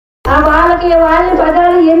వాళ్ళకి వాళ్ళని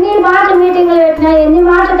పదాలు ఎన్ని మాటలు మీటింగ్లు పెట్టినా ఎన్ని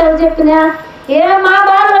మాటలు కలిసి చెప్పినా మా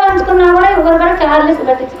బాధలు పంచుకున్నా కూడా ఎవరు కూడా కేర్లెస్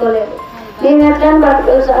పట్టించుకోలేదు. మేము ఎట్లా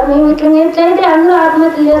బతకలేదు సార్, మేము ఇట్లయితే అందరూ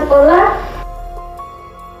ఆత్మహత్యలు చేసుకోవాలా?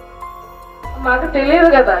 మాకు తెలియదు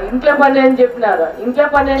కదా ఇంట్లో పని అని చెప్పినారు. ఇంట్లో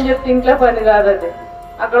పని అని చెప్తే ఇంట్లో పని కాదు అది.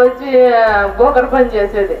 అక్కడ వచ్చి బోకర్ పని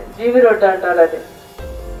చేసేది, జీవి రోడ్డు అంటారు అది.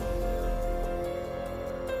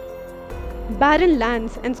 Barren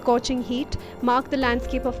lands and scorching heat mark the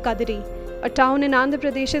landscape of Kadiri, a town in Andhra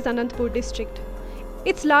Pradesh's Anantapur district.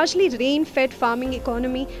 Its largely rain-fed farming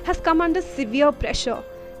economy has come under severe pressure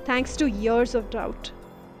thanks to years of drought.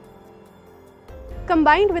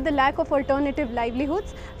 Combined with the lack of alternative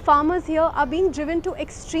livelihoods, farmers here are being driven to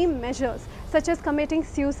extreme measures such as committing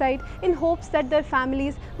suicide in hopes that their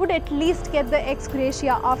families would at least get the ex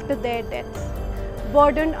gratia after their deaths.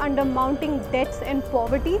 Burdened under mounting debts and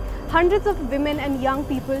poverty, hundreds of women and young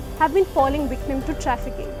people have been falling victim to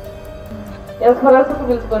trafficking. ఎస్మరస్కు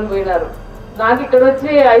పిలుచుకొని పోయినారు. నాకు ఇక్కడ వచ్చి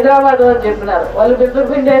హైదరాబాద్ అని చెప్పినారు. వాళ్ళు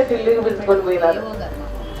పిలుచుకుంటే ఢిల్లీకి పిలుచుకొని పోయినారు.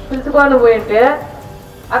 పిలుచుకొని పోయింటే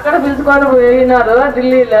అక్కడ పిలుచుకొని పోయినారు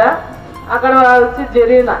ఢిల్లీలో. అక్కడ వచ్చి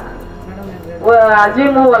జరీనా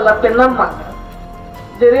అజీము వాళ్ళ పిన్నమ్మ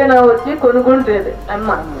జరీనా వచ్చి కొనుక్కుంటేది అమ్మ,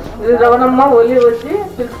 ఇది రవణమ్మ ఒలి వచ్చి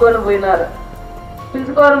పిలుచుకొని పోయినారు.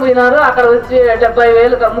 అక్కడ వచ్చి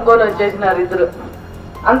 70,000 అమ్ముకొని వచ్చేసినారు ఇద్దరు.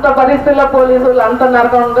 అంత పరిస్థితుల్లో పోలీసులు అంత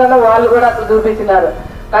నరకంగా వాళ్ళు కూడా అక్కడ చూపించినారు.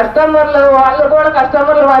 కస్టమర్లు వాళ్ళు కూడా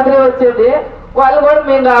కస్టమర్లు మాదిరి వచ్చేది, వాళ్ళు కూడా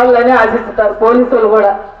మేము కావాలని ఆశిస్తారు. పోలీసులు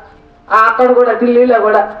కూడా అక్కడ కూడా ఢిల్లీలో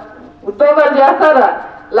కూడా ఉద్యోగాలు చేస్తారా,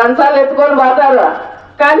 లంచాలు ఎత్తుకొని పోతారు,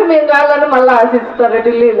 కానీ మేము కావాలని మళ్ళీ ఆశిస్తారు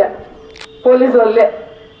ఢిల్లీలో పోలీసు వాళ్ళే.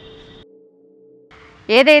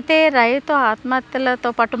 ఏదైతే రైతు ఆత్మహత్యలతో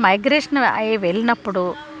పాటు మైగ్రేషన్ అయ్యి వెళ్ళినప్పుడు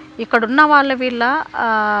ఇక్కడున్న వీళ్ళ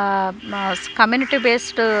కమ్యూనిటీ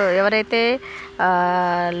బేస్డ్ ఎవరైతే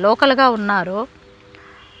లోకల్గా ఉన్నారో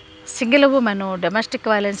సింగిల్ ఉమెన్, డొమెస్టిక్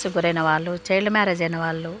వైలెన్స్ గురైన వాళ్ళు, చైల్డ్ మ్యారేజ్ అయిన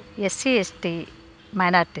వాళ్ళు, ఎస్సీ ఎస్టీ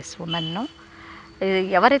మైనారిటీస్ ఉమెన్ను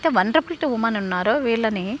ఎవరైతే వనరబిలిటీ ఉమెన్ ఉన్నారో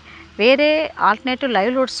వీళ్ళని వేరే ఆల్టర్నేటివ్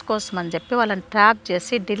లైవ్లీహుడ్స్ కోసం అని చెప్పి వాళ్ళని ట్రాప్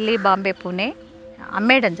చేసి ఢిల్లీ, బాంబే, పూణే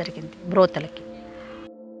అమ్మేయడం జరిగింది బ్రోతలకి.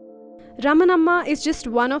 Ramanamma is just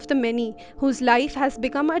one of the many whose life has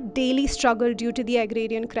become a daily struggle due to the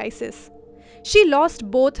agrarian crisis. She lost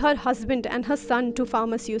both her husband and her son to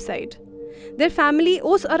farmer suicide. Their family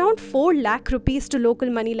owes around 4 lakh rupees to local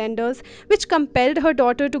moneylenders, which compelled her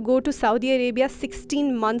daughter to go to Saudi Arabia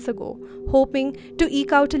 16 months ago, hoping to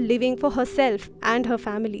eke out a living for herself and her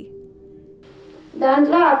family.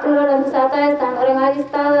 దాంట్లో అప్పుడు కూడా అంత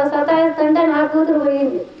సతాయిస్తుంటే నా కూతురు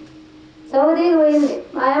పోయింది, సౌదీకి పోయింది.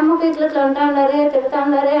 మా అమ్మకి ఇట్లా అంటాండారే,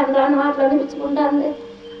 తిడతాండారే, అంటాను మాటలు అనిపించుకుంటుంది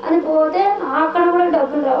అని పోతే అక్కడ కూడా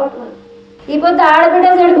డబ్బులు రావట్లేదు. ఈ పొద్దు ఆడబిడ్డ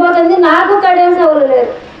చెడిపోతుంది, నాకు కడేం సౌలు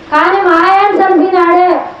లేదు, కానీ మా ఆయన చనిపోయినాడే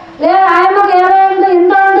లేదు. ఆయమ్మకి ఏమైందో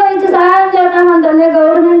ఇంత ఉందో ఇచ్చి సహాయం చేస్తామంటుంది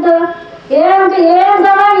గవర్నమెంట్.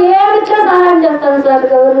 ఏమిట్లా సహాయం చేస్తాను sir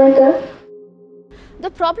government? The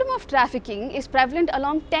problem of trafficking is prevalent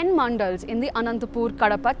along 10 mandals in the Anantapur,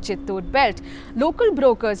 Kadapa, Chittoor belt. Local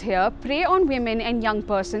brokers here prey on women and young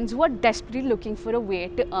persons who are desperately looking for a way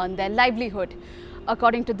to earn their livelihood.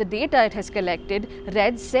 According to the data it has collected,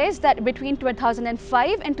 RED says that between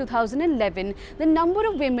 2005 and 2011, the number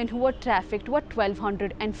of women who were trafficked were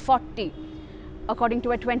 1,240. According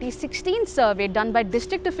to a 2016 survey done by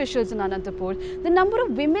district officials in Anantapur, the number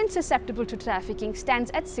of women susceptible to trafficking stands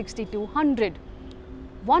at 6,200.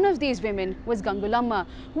 One of these women was Gangulamma,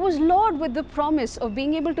 who was lured with the promise of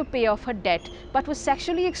being able to pay off her debt, but was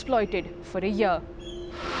sexually exploited for a year.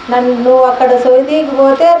 నువ్వు అక్కడ సౌదీకి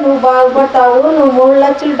పోతే నువ్వు బాగుపడతావు, నువ్వు 3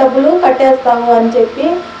 లక్షల డబ్బులు కట్టేస్తావు అని చెప్పి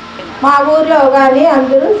మా ఊర్లో కానీ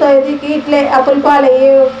అందరూ సౌదీకి ఇట్లే అప్పులపాలయ్యి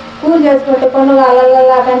కూలి చేసుకుంటే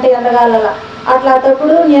కొనుగాల కంటే ఎండగాల అట్లా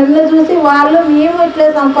తప్పుడు నిన్న చూసి వాళ్ళు మేము ఇట్లే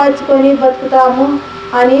సంపాదించుకొని బతుకుతాము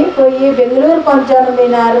అని పోయి బెంగళూరు కొంచెం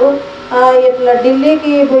పోయినారు, ఇట్లా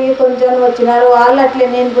ఢిల్లీకి పోయి కొంచెం వచ్చినారు. వాళ్ళు అట్లే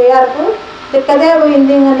నేను పోయారు ఇక్కడే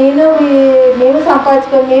పోయింది, ఇంకా మేము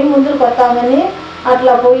సంపాదించుకొని మేము ముందుకు వస్తామని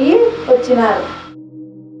అట్లా పోయి వచ్చినారు.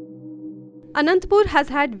 Anantapur has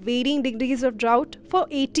had varying degrees of drought for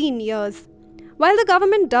 18 years. While the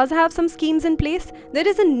government does have some schemes in place, there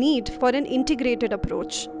is a need for an integrated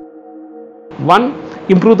approach. One,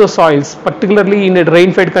 improve the soils, particularly in a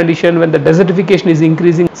rain-fed condition when the desertification is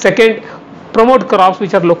increasing. Second, promote crops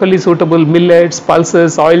which are locally suitable, millets,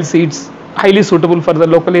 pulses, oil seeds, highly suitable for the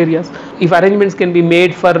local areas. If arrangements can be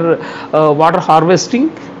made for water harvesting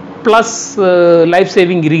plus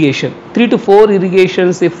life-saving irrigation, 3 to 4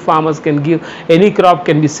 irrigations if farmers can give, any crop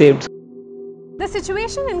can be saved. The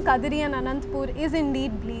situation in Kadiri and Anantapur is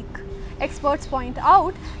indeed bleak. Experts point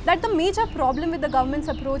out that the major problem with the government's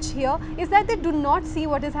approach here is that they do not see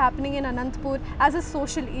what is happening in Anantapur as a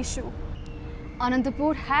social issue.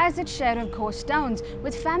 Anantapur has its share of ghost towns,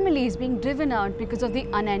 with families being driven out because of the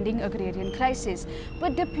unending agrarian crisis.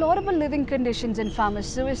 With deplorable living conditions and farmer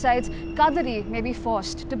suicides, Kadiri may be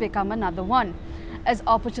forced to become another one. As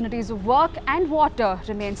opportunities of work and water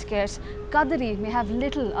remain scarce, Kadiri may have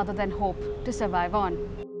little other than hope to survive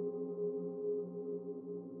on.